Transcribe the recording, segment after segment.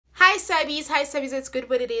Subbies, it's good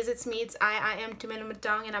what it is. It's me, I am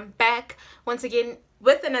melomotaung, and I'm back once again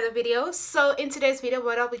with another video. So in today's video,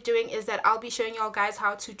 what I'll be doing is that I'll be showing y'all guys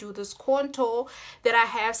how to do this contour that I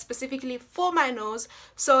have specifically for my nose.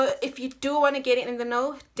 So if you do want to get it in the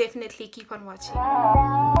know, definitely keep on watching.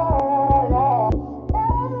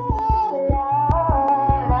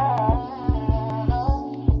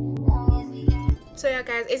 So yeah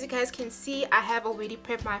guys, as you guys can see, I have already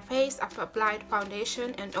prepped my face. I've applied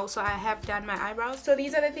foundation and also I have done my eyebrows. So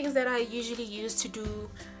these are the things that I usually use to do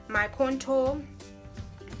my contour.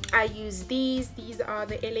 I use these are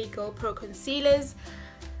the LA Girl Pro concealers,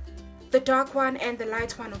 the dark one and the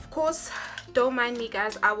light one, of course. Don't mind me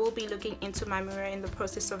guys, I will be looking into my mirror in the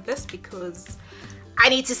process of this because I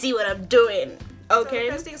need to see what I'm doing. Okay,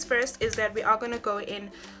 so first things first is that we are going to go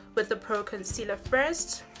in with the Pro concealer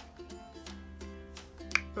first.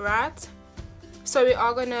 Right, so we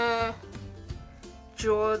are gonna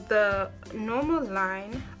draw the normal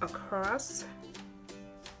line across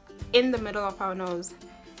in the middle of our nose,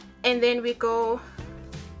 and then we go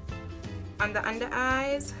on the under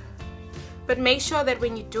eyes, but make sure that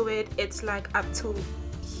when you do it, it's like up to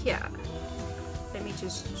here. Let me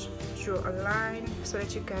just draw a line so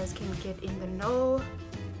that you guys can get in the know,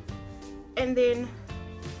 and then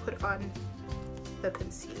put on the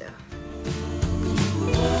concealer.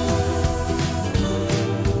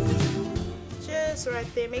 Just right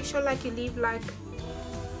there, make sure like you leave like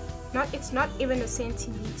it's not even a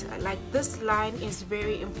centimeter. Like this line is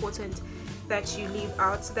very important that you leave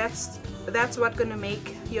out. So that's what's gonna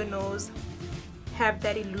make your nose have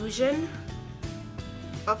that illusion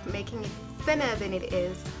of making it thinner than it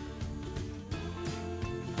is.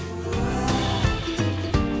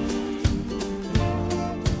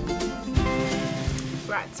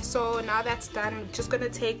 Right, so now that's done, I'm just gonna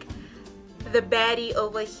take the baddie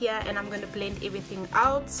over here and I'm gonna blend everything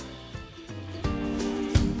out.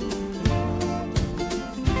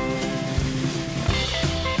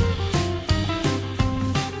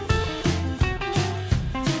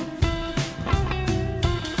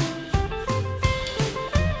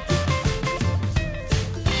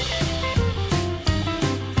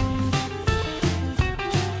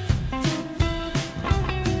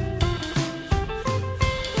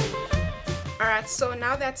 So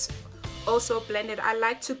now that's also blended, I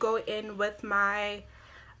like to go in with my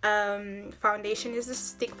foundation. This is a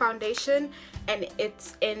stick foundation and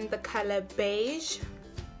it's in the color beige.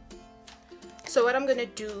 So what I'm gonna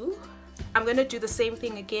do the same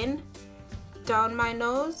thing again down my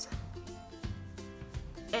nose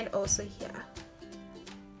and also here,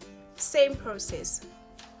 same process.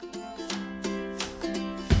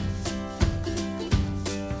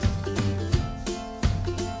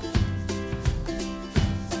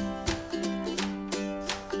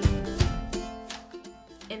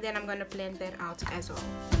 And then I'm going to blend that out as well.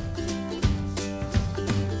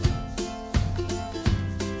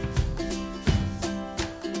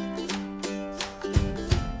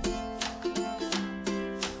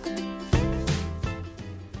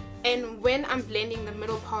 And when I'm blending the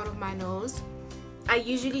middle part of my nose, I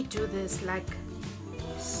usually do this, like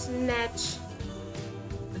snatch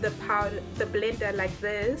the powder, the blender like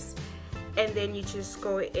this, and then you just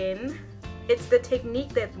go in. It's the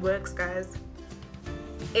technique that works, guys.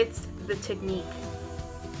 It's the technique.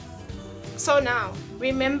 So now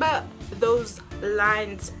remember those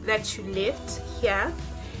lines that you left here.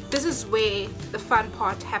 This is where the fun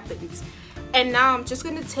part happens. And now I'm just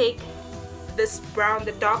gonna take this brown,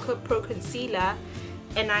 the darker Pro concealer,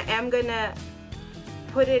 and I am gonna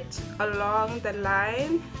put it along the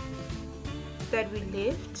line that we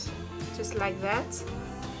left, just like that,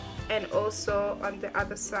 and also on the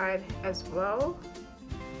other side as well.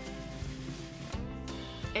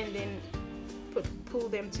 And then pull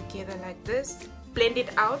them together like this, blend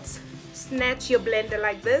it out, snatch your blender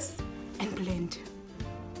like this and blend.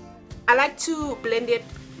 I like to blend it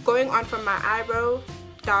going on from my eyebrow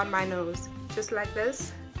down my nose, just like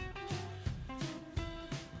this.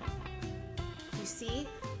 You see,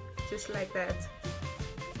 just like that.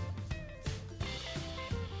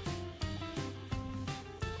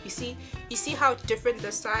 You see how different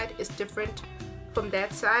this side is different from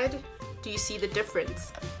that side? Do you see the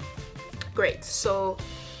difference? Great, so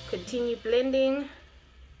continue blending.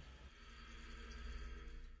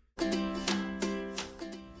 And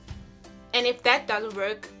if that doesn't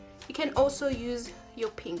work, you can also use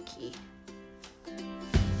your pinky.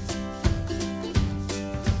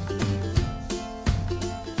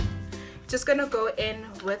 Just gonna go in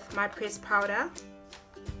with my pressed powder,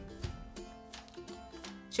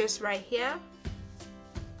 just right here.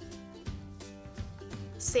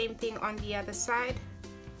 Same thing on the other side.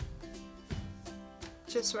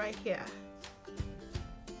 just right here.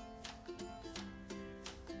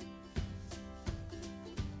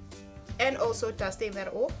 And also dusting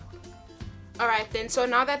that off. Alright then, so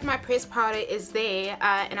now that my pressed powder is there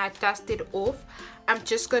and I dusted off, I'm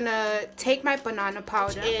just gonna take my banana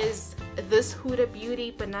powder, which is this Huda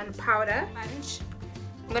Beauty banana powder sponge.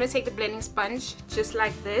 I'm gonna take the blending sponge just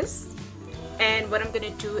like this, and what I'm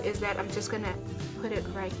gonna do is that I'm just gonna put it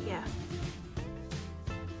right here,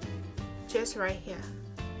 just right here.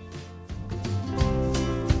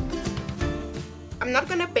 I'm not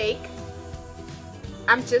gonna bake,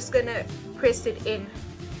 I'm just gonna press it in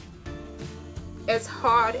as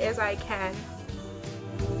hard as I can.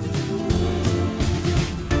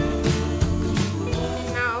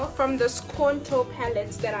 Now from this contour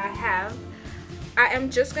palettes that I have, I am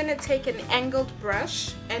just gonna take an angled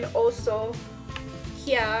brush, and also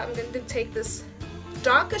here I'm going to take this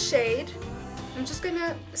darker shade. I'm just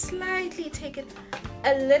gonna slightly take it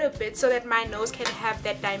a little bit so that my nose can have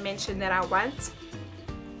that dimension that I want.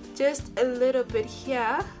 Just a little bit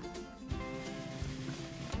here.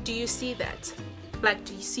 Do you see that? Like,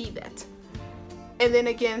 do you see that? And then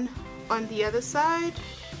again on the other side,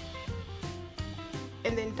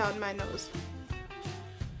 and then down my nose.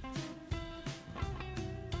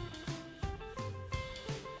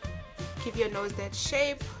 Give your nose that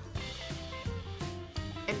shape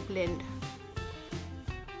and blend.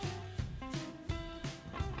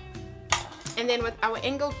 And then with our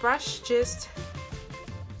angled brush, just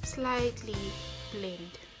slightly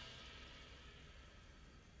blend.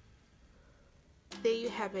 There you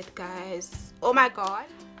have it, guys. Oh my god,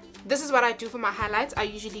 this is what I do for my highlights. I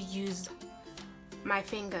usually use my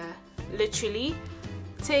finger, literally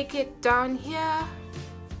take it down here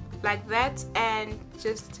like that, and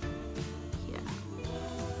just here.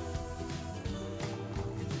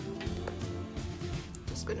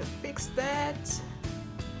 Just gonna fix that,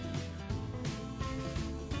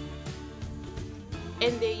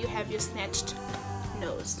 and there you have your snatched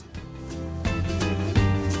nose.